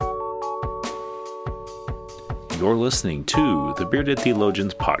You're listening to the Bearded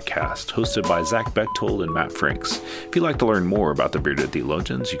Theologians podcast, hosted by Zach Bechtold and Matt Franks. If you'd like to learn more about the Bearded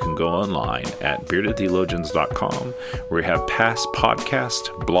Theologians, you can go online at beardedtheologians.com, where we have past podcasts,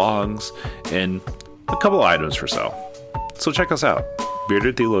 blogs, and a couple items for sale. So check us out,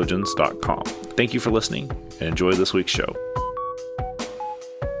 beardedtheologians.com. Thank you for listening, and enjoy this week's show.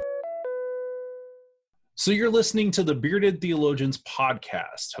 So you're listening to the Bearded Theologians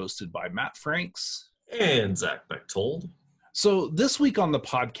podcast, hosted by Matt Franks and Zach Bechtold. So this week on the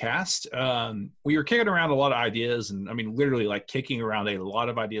podcast, we were kicking around a lot of ideas, and I mean, literally like kicking around a lot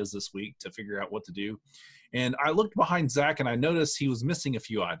of ideas this week to figure out what to do. And I looked behind Zach and I noticed he was missing a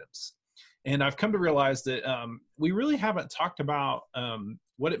few items. And I've come to realize that we really haven't talked about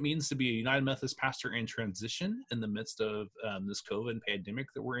what it means to be a United Methodist pastor in transition in the midst of this COVID pandemic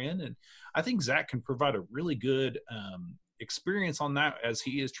that we're in. And I think Zach can provide a really good experience on that as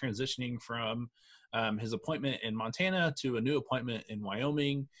he is transitioning from his appointment in Montana to a new appointment in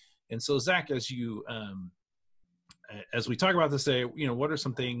Wyoming. And so, Zach, as you as we talk about this today, you know, what are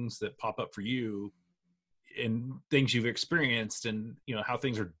some things that pop up for you and things you've experienced, and you know how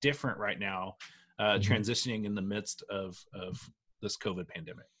things are different right now, transitioning in the midst of this COVID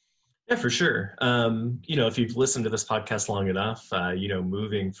pandemic? Yeah, for sure. You know, if you've listened to this podcast long enough, you know,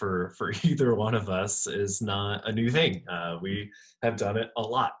 moving for either one of us is not a new thing. We have done it a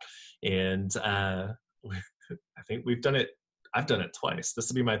lot. And I think we've done it. I've done it twice. This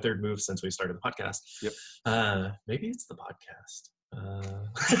will be my third move since we started the podcast. Yep. Maybe it's the podcast.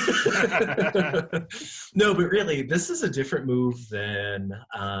 No, but really, this is a different move than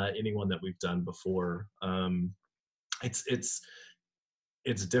anyone that we've done before.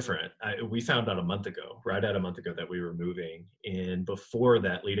 It's different. We found out right at a month ago that we were moving. And before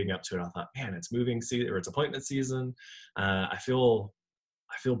that, leading up to it, I thought, man, it's moving season, or it's appointment season. I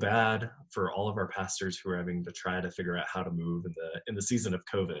feel bad for all of our pastors who are having to try to figure out how to move in the season of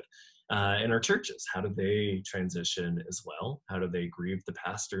COVID. In our churches, how do they transition as well? How do they grieve the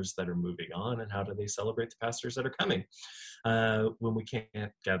pastors that are moving on, and how do they celebrate the pastors that are coming when we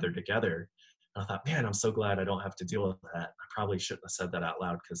can't gather together? And I thought, man, I'm so glad I don't have to deal with that. I probably shouldn't have said that out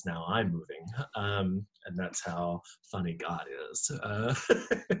loud because now I'm moving. And that's how funny God is.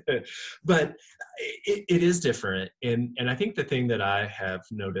 But it is different. And I think the thing that I have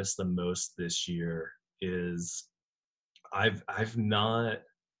noticed the most this year is I've not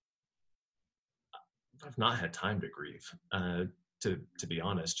had time to grieve, to be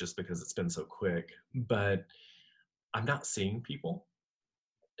honest, just because it's been so quick. But I'm not seeing people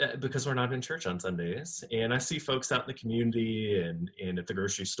because we're not in church on Sundays. And I see folks out in the community and at the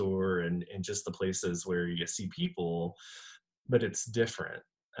grocery store and just the places where you see people, but it's different.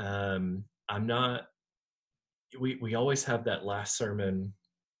 We always have that last sermon,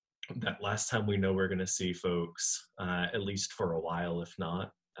 that last time we know we're going to see folks, at least for a while, if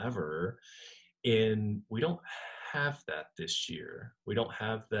not ever. And we don't have that this year. We don't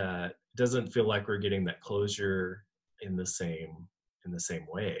have that. It doesn't feel like we're getting that closure in the same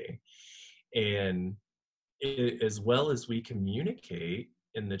way. And as well as we communicate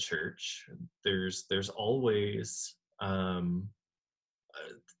in the church, there's always,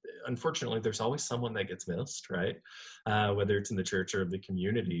 unfortunately, there's always someone that gets missed, right? Whether it's in the church or the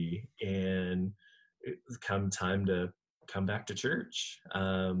community. And come time to come back to church,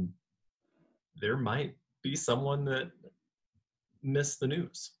 there might be someone that missed the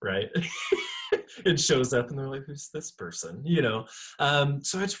news, right? It shows up and they're like, who's this person? You know?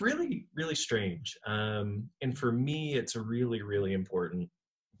 So it's really, really strange. And for me, it's really, really important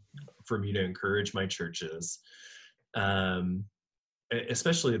for me to encourage my churches,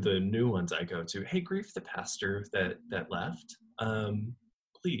 especially the new ones I go to. Hey, grieve the pastor that left.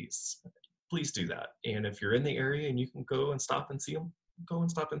 Please do that. And if you're in the area and you can go and stop and see them, go and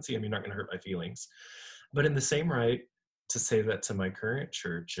stop and see them. You're not going to hurt my feelings. But in the same right, to say that to my current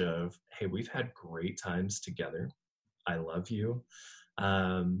church of, hey, we've had great times together. I love you.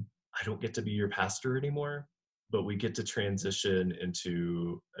 I don't get to be your pastor anymore, but we get to transition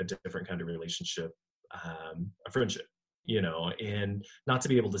into a different kind of relationship, a friendship, you know, and not to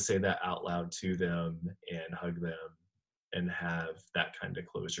be able to say that out loud to them and hug them and have that kind of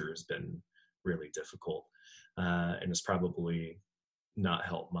closure has been really difficult. And it's probably not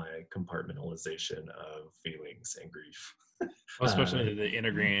help my compartmentalization of feelings and grief. Especially the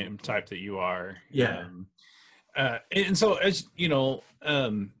Enneagram type that you are. Yeah. And so, as you know,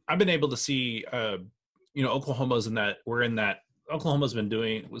 I've been able to see, you know, Oklahoma's in that, Oklahoma's been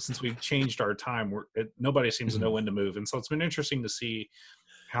doing, since we've changed our time, nobody seems to know when to move. And so it's been interesting to see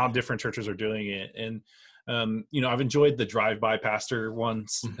how different churches are doing it. And, you know, I've enjoyed the drive-by pastor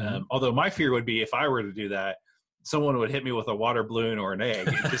ones. Although my fear would be if I were to do that, someone would hit me with a water balloon or an egg,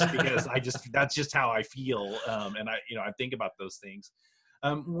 just because that's just how I feel. And I think about those things.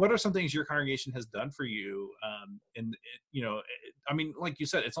 What are some things your congregation has done for you? And I mean, like you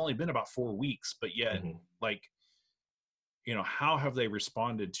said, it's only been about 4 weeks, but yet, like, how have they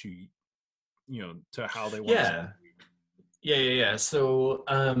responded to, to how they want to? Yeah. So,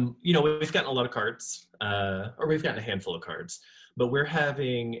 we've gotten a lot of cards, or we've gotten a handful of cards, but we're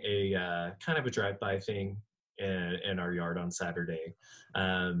having a kind of a drive-by thing in our yard on Saturday.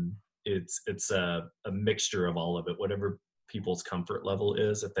 It's a mixture of all of it, whatever people's comfort level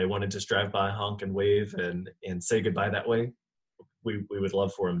is. If they want to just drive by, honk and wave and say goodbye that way, we would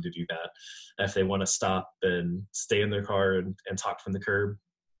love for them to do that. If they want to stop and stay in their car and talk from the curb,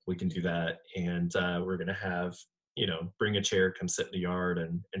 we can do that. And we're going to have, bring a chair, come sit in the yard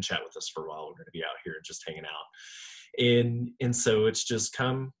and chat with us for a while. We're going to be out here just hanging out. And so it's just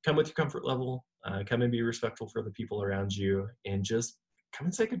come with your comfort level, come and be respectful for the people around you, and just come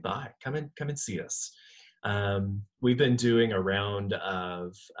and say goodbye. Come and see us. We've been doing a round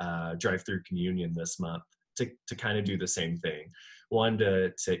of drive-through communion this month to kind of do the same thing. One,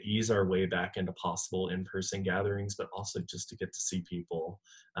 to ease our way back into possible in-person gatherings, but also just to get to see people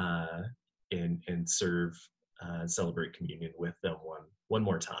and serve celebrate communion with them one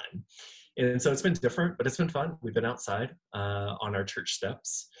more time. And so it's been different, but it's been fun. We've been outside on our church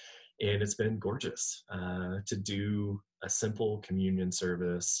steps, and it's been gorgeous to do a simple communion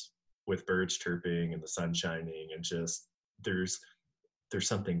service with birds chirping and the sun shining, and just there's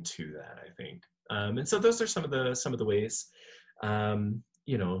something to that, I think. And so those are some of the ways, and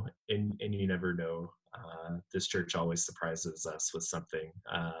you never know. This church always surprises us with something,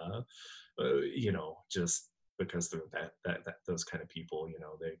 just because they're that those kind of people.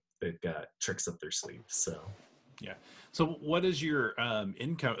 They've got tricks up their sleeves. So. Yeah. So what is your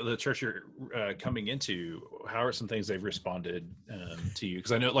income, the church you're coming into? How are some things they've responded to you?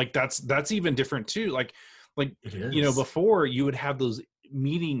 Because I know, like, that's even different too. Like it is. Before you would have those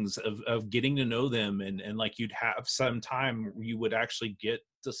meetings of getting to know them, and like you'd have some time you would actually get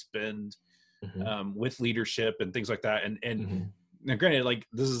to spend with leadership and things like that. And now, granted, like,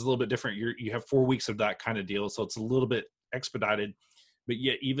 this is a little bit different. You have 4 weeks of that kind of deal, so it's a little bit expedited. But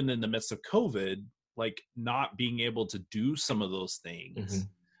yet, even in the midst of COVID, like, not being able to do some of those things,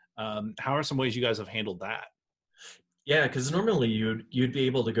 how are some ways you guys have handled that? Yeah, because normally you'd be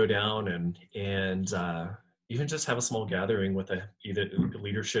able to go down and even just have a small gathering with either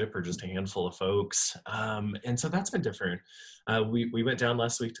leadership or just a handful of folks, and so that's been different. We went down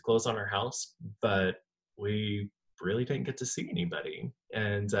last week to close on our house, but we really didn't get to see anybody,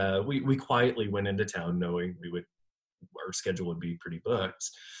 and we quietly went into town knowing our schedule would be pretty booked.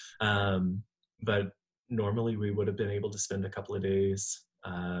 But normally we would have been able to spend a couple of days,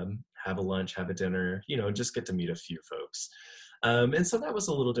 have a lunch, have a dinner, just get to meet a few folks. And so that was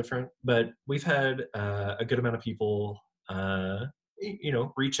a little different, but we've had a good amount of people,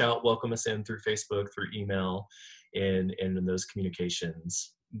 reach out, welcome us in through Facebook, through email, and in those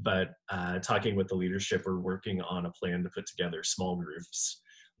communications. But talking with the leadership, we're working on a plan to put together small groups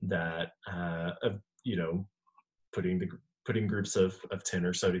that, putting groups of 10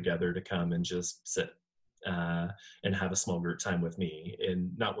 or so together to come and just sit and have a small group time with me,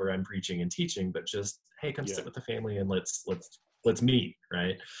 and not where I'm preaching and teaching, but just, hey, come sit with the family and let's meet,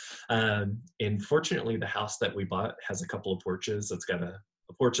 right? And fortunately, the house that we bought has a couple of porches. It's got a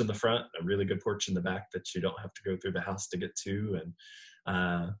porch in the front, a really good porch in the back that you don't have to go through the house to get to, and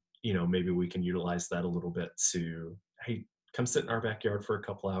maybe we can utilize that a little bit to, hey, come sit in our backyard for a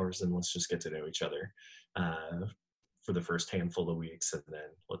couple hours and let's just get to know each other for the first handful of weeks, and then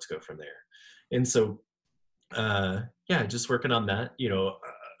let's go from there. And so just working on that.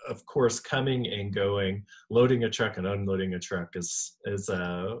 Of course, coming and going, loading a truck and unloading a truck is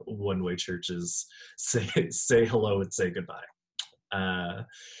one-way churches say hello and say goodbye.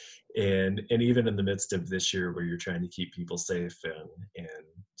 And even in the midst of this year, where you're trying to keep people safe and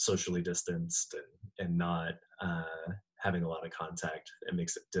socially distanced and not having a lot of contact, it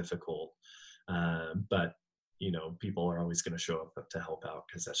makes it difficult. But people are always going to show up to help out,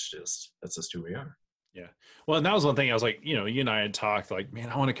 because that's just who we are. Yeah. Well, and that was one thing I was like, you and I had talked, like, man,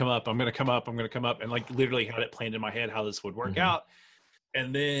 I want to come up. I'm going to come up. And like literally had it planned in my head how this would work out.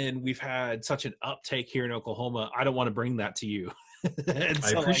 And then we've had such an uptake here in Oklahoma. I don't want to bring that to you. So,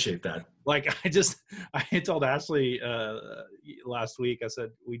 I appreciate that. Like, I had told Ashley last week, I said,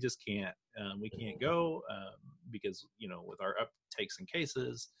 we just can't, we can't go because, with our uptakes and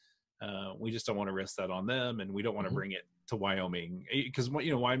cases, we just don't want to risk that on them. And we don't want to bring it to Wyoming, because,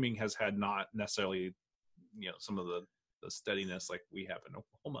 Wyoming has had not necessarily, some of the steadiness like we have in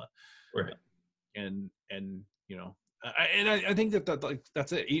Oklahoma. Right. And, I think that like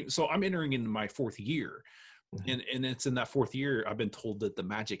that's it. So I'm entering into my 4th year. And it's in that 4th year, I've been told that the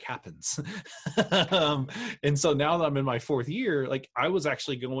magic happens. And so now that I'm in my 4th year, like I was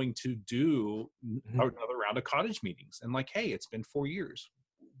actually going to do another round of cottage meetings and like, hey, it's been 4 years.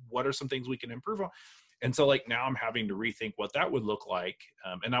 What are some things we can improve on? And so like now I'm having to rethink what that would look like.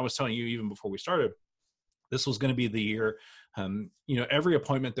 And I was telling you even before we started, this was going to be the year, every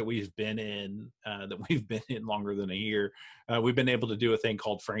appointment that we've been in longer than a year, we've been able to do a thing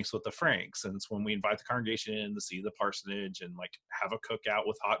called Franks with the Franks. And it's when we invite the congregation in to see the parsonage and like have a cookout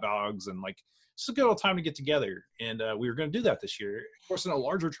with hot dogs and like just a good old time to get together. And we were going to do that this year. Of course, in a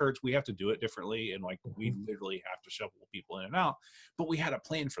larger church, we have to do it differently. And like we literally have to shovel people in and out, but we had a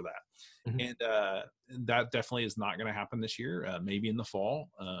plan for that. And that definitely is not going to happen this year. Maybe in the fall.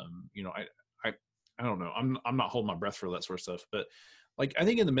 I don't know. I'm not holding my breath for that sort of stuff, but like, I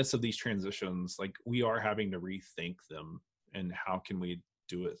think in the midst of these transitions, like we are having to rethink them and how can we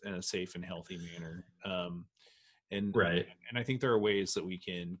do it in a safe and healthy manner. And I think there are ways that we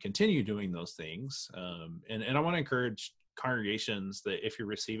can continue doing those things. And I want to encourage congregations that if you're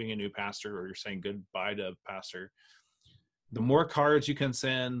receiving a new pastor or you're saying goodbye to a pastor, the more cards you can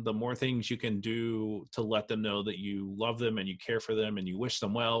send, the more things you can do to let them know that you love them and you care for them and you wish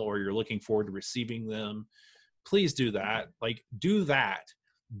them well, or you're looking forward to receiving them. Please do that. Like, do that.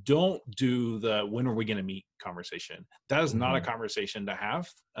 Don't do the when are we going to meet conversation. That is not a conversation to have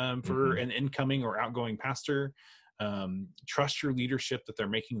for an incoming or outgoing pastor. Trust your leadership that they're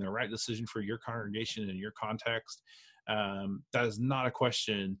making the right decision for your congregation and your context. That is not a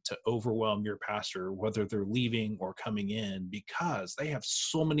question to overwhelm your pastor, whether they're leaving or coming in, because they have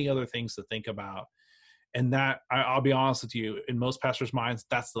so many other things to think about. And that, I'll be honest with you, in most pastors' minds,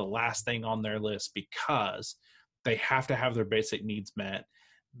 that's the last thing on their list, because they have to have their basic needs met.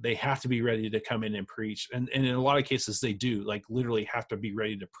 They have to be ready to come in and preach. And in a lot of cases, they do, like literally have to be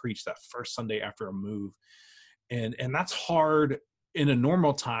ready to preach that first Sunday after a move. And that's hard. In a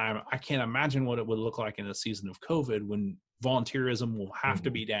normal time, I can't imagine what it would look like in a season of COVID when volunteerism will have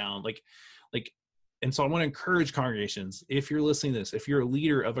to be down. And so I want to encourage congregations, if you're listening to this, if you're a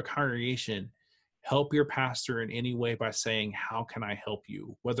leader of a congregation, help your pastor in any way by saying, how can I help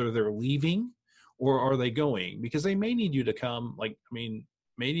you? Whether they're leaving or are they going? Because they may need you to come, may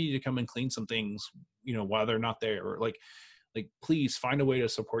need you to come and clean some things, while they're not there. Or like please find a way to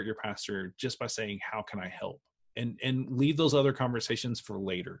support your pastor just by saying, how can I help? And leave those other conversations for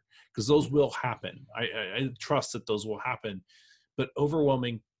later, because those will happen. I trust that those will happen, but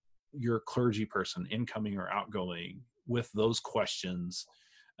overwhelming your clergy person, incoming or outgoing, with those questions,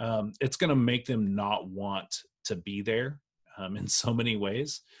 it's going to make them not want to be there in so many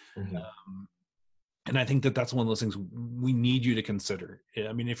ways. And I think that that's one of those things we need you to consider.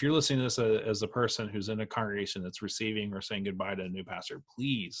 I mean, if you're listening to this as a person who's in a congregation that's receiving or saying goodbye to a new pastor,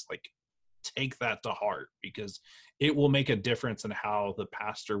 please take that to heart, because it will make a difference in how the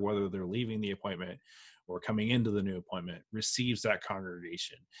pastor, whether they're leaving the appointment or coming into the new appointment, receives that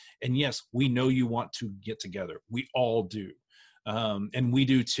congregation. And yes, we know you want to get together. We all do. And we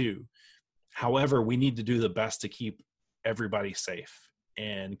do too. However, we need to do the best to keep everybody safe.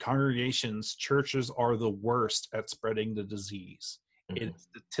 And congregations, churches are the worst at spreading the disease. It's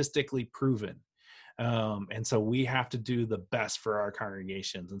statistically proven. And so we have to do the best for our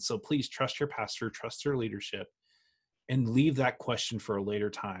congregations. And so please trust your pastor, trust their leadership, and leave that question for a later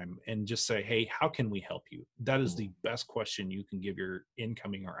time and just say, hey, how can we help you? That is the best question you can give your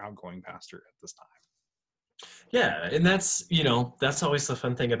incoming or outgoing pastor at this time. Yeah. And that's always the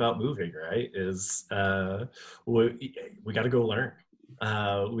fun thing about moving, right? Is we got to go learn.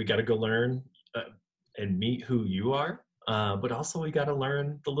 We got to go learn and meet who you are. But also we got to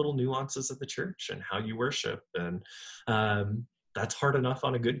learn the little nuances of the church and how you worship. And that's hard enough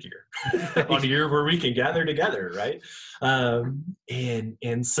on a good year, on a year where we can gather together, right?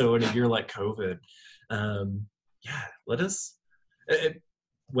 And so in a year like COVID, let us,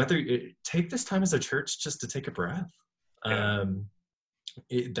 take this time as a church just to take a breath.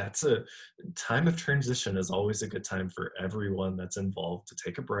 That's a time of transition is always a good time for everyone that's involved to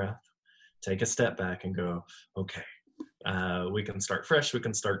take a breath, take a step back and go, okay, we can start fresh, we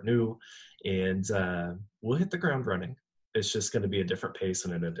can start new, and we'll hit the ground running. It's just going to be a different pace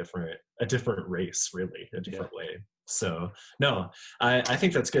and in a different race, really, a different way. So no, I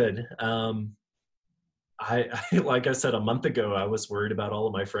think that's good. I like I said a month ago, I was worried about all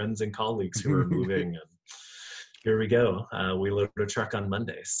of my friends and colleagues who were moving, and here we go. We loaded a truck on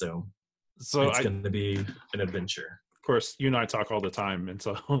Monday, so it's going to be an adventure. Of course, you and I talk all the time, and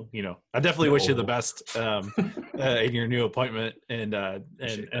so I definitely wish you the best in your new appointment. And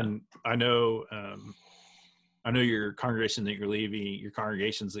I know I know your congregation that you're leaving, your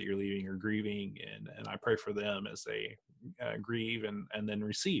congregations that you're leaving are grieving, and I pray for them as they grieve and then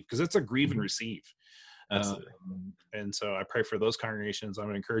receive, because it's a grieve and Mhm. receive. Absolutely. And so I pray for those congregations. I'm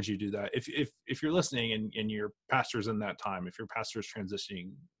going to encourage you to do that. If you're listening and your pastor's in that time, if your pastor is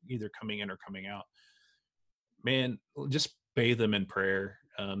transitioning, either coming in or coming out, man, just bathe them in prayer.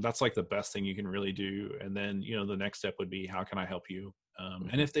 That's like the best thing you can really do. And then, the next step would be, how can I help you?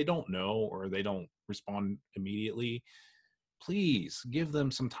 And Mhm. if they don't know or they don't respond immediately, please give them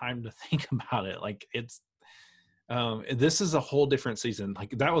some time to think about it. Like, this is a whole different season.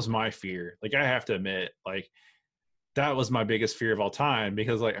 Like, that was my fear. Like, I have to admit, like, that was my biggest fear of all time,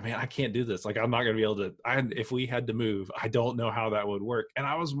 because, like, I mean, I can't do this. Like, I'm not going to be able to, if we had to move, I don't know how that would work. And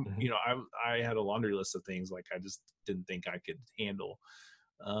I was, Mhm. I had a laundry list of things like I just didn't think I could handle.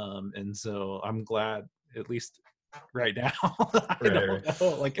 And so I'm glad, at least right now, I Right, right. don't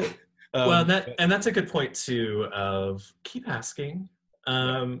know. Like, Well, but and that's a good point too. Of keep asking,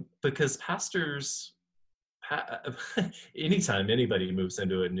 yeah, because pastors, anytime anybody moves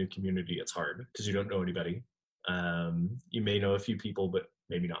into a new community, it's hard because you don't know anybody. You may know a few people, but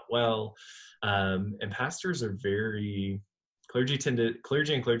maybe not well. And pastors are very clergy and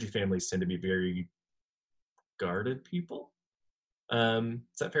clergy families tend to be very guarded people.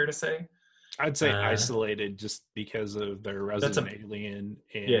 Is that fair to say? I'd say Uh, isolated just because of their that's resident a alien,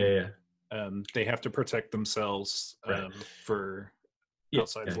 yeah, and yeah, yeah. they have to protect themselves Right. for Yeah,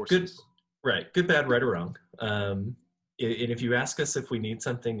 outside yeah. Good, forces. right. Good, bad, right, or wrong. And if you ask us if we need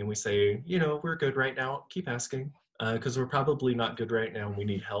something and we say, we're good right now, keep asking because we're probably not good right now and we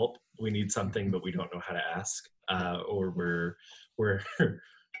need help. We need something, but we don't know how to ask, or we're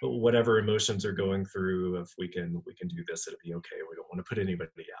whatever emotions are going through. If we can do this, it'll be okay. We don't want to put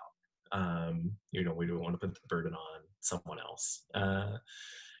anybody out. We don't want to put the burden on someone else.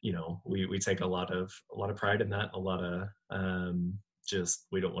 We take a lot of pride in that. A lot of just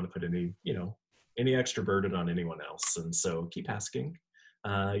we don't want to put any extra burden on anyone else. And so keep asking.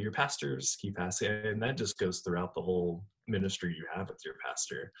 Your pastors keep asking, and that just goes throughout the whole ministry you have with your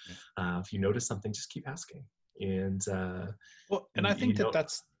pastor. Yeah. If you notice something, just keep asking, and Well, and I you, think you that know.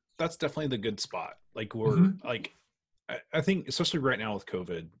 that's definitely the good spot. Like, we're Mhm. like, I think especially right now with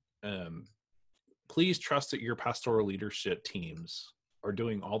COVID, um, please trust that your pastoral leadership teams are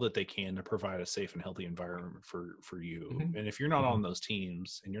doing all that they can to provide a safe and healthy environment for you. Mhm. And if you're not on Mhm. those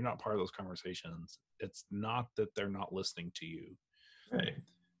teams and you're not part of those conversations, it's not that they're not listening to you. Right.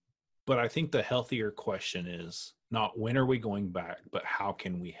 But I think the healthier question is not when are we going back, but how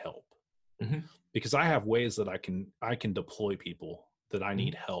can we help? Mhm. Because I have ways that I can deploy people that I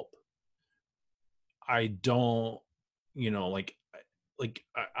need Mhm. help. I don't,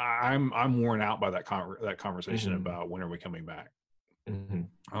 I'm worn out by that conversation Mhm. about when are we coming back. Mhm.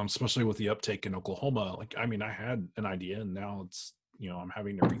 Especially with the uptake in Oklahoma. Like, I mean, I had an idea, and now it's, I'm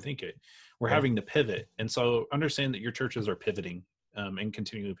having to rethink it. We're Yeah. having to pivot, and so understand that your churches are pivoting, and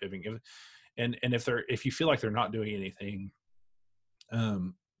continually pivoting. And if you feel like they're not doing anything,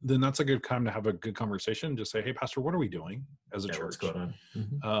 then that's a good time to have a good conversation. Just say, "Hey, Pastor, what are we doing as a Yeah. What's church?" going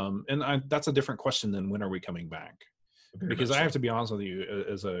on? That's a different question than when are we coming back? Very Because much I have so. to be honest with you,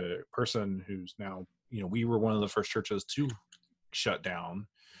 as a person who's now, we were one of the first churches to shut down.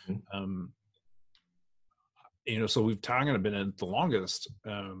 Mhm. Um, so we've kind of been in the longest.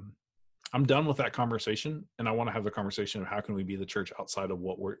 I'm done with that conversation, and I want to have the conversation of how can we be the church outside of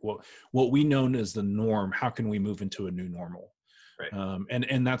what we known as the norm. How can we move into a new normal? Right.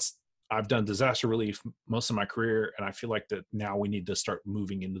 And that's, I've done disaster relief most of my career, and I feel like that now we need to start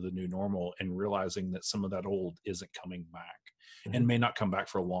moving into the new normal and realizing that some of that old isn't coming back and Mhm. may not come back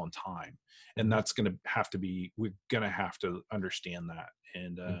for a long time. And Mhm. that's going to have to be, we're going to have to understand that.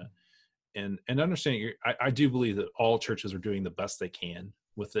 And Mhm. and understanding, I do believe that all churches are doing the best they can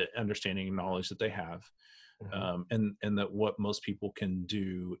with the understanding and knowledge that they have, Mhm. and that what most people can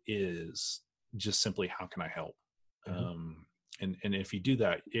do is just simply, how can I help? Mhm. um, and if you do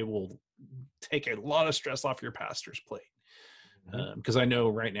that, it will take a lot of stress off your pastor's plate. Mhm. Because I know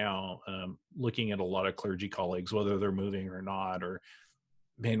right now, looking at a lot of clergy colleagues, whether they're moving or not, or,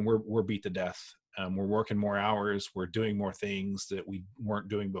 man, we're beat to death. We're working more hours. We're doing more things that we weren't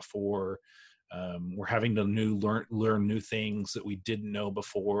doing before. We're having to learn new things that we didn't know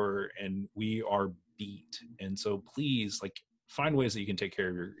before, and we are beat. And so, please, like, find ways that you can take care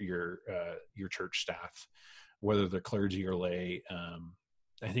of your church staff, whether they're clergy or lay.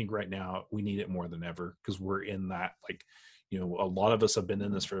 I think right now we need it more than ever, because we're in that, like, a lot of us have been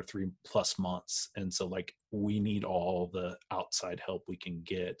in this for 3+ months, and so, like, we need all the outside help we can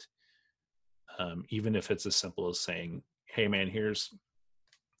get, even if it's as simple as saying, "Hey, man,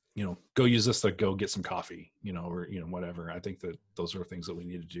 go use this to go get some coffee, or, whatever. I think that those are things that we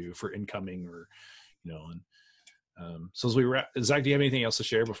need to do for incoming or, and so as we wrap, Zach, do you have anything else to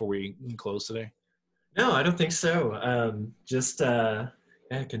share before we close today? No, I don't think so. Just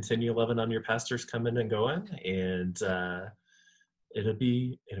continue loving on your pastors coming and going, and it'll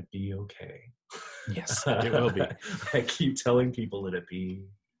be okay. Yes, it will be. I keep telling people it'll be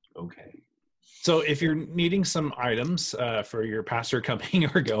okay. So if you're needing some items for your pastor coming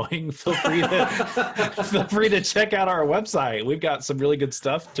or going, feel free to check out our website. We've got some really good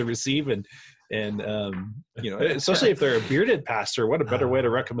stuff to receive, and especially if they're a bearded pastor, what a better way to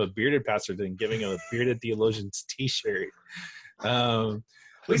recommend a bearded pastor than giving a bearded theologian's t-shirt.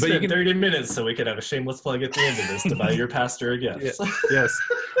 We spent 30 minutes so we could have a shameless plug at the end of this to buy your pastor a gift. Yes,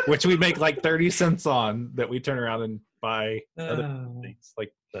 which we make like 30 cents on, that we turn around and buy other things.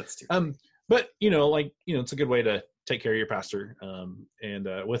 Like that's too but it's a good way to take care of your pastor. And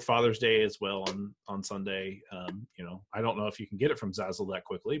with Father's Day as well on Sunday, I don't know if you can get it from Zazzle that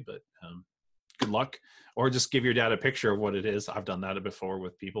quickly, but good luck. Or just give your dad a picture of what it is. I've done that before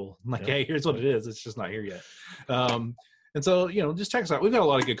with people. I'm like, hey, here's what it is. It's just not here yet. And so, just check us out. We've got a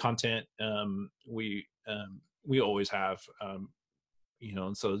lot of good content. We always have,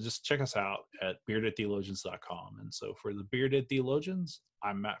 and so just check us out at beardedtheologians.com. And so for the Bearded Theologians,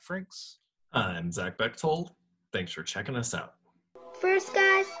 I'm Matt Franks. I'm Zach Bechtold. Thanks for checking us out. First,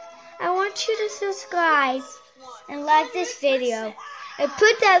 guys, I want you to subscribe and like this video and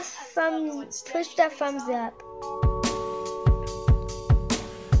push that thumbs up.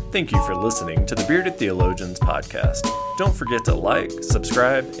 Thank you for listening to the Bearded Theologians podcast. Don't forget to like,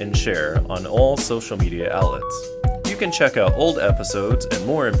 subscribe, and share on all social media outlets. You can check out old episodes and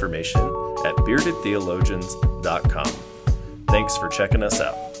more information at beardedtheologians.com. Thanks for checking us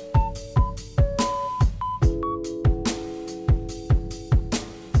out.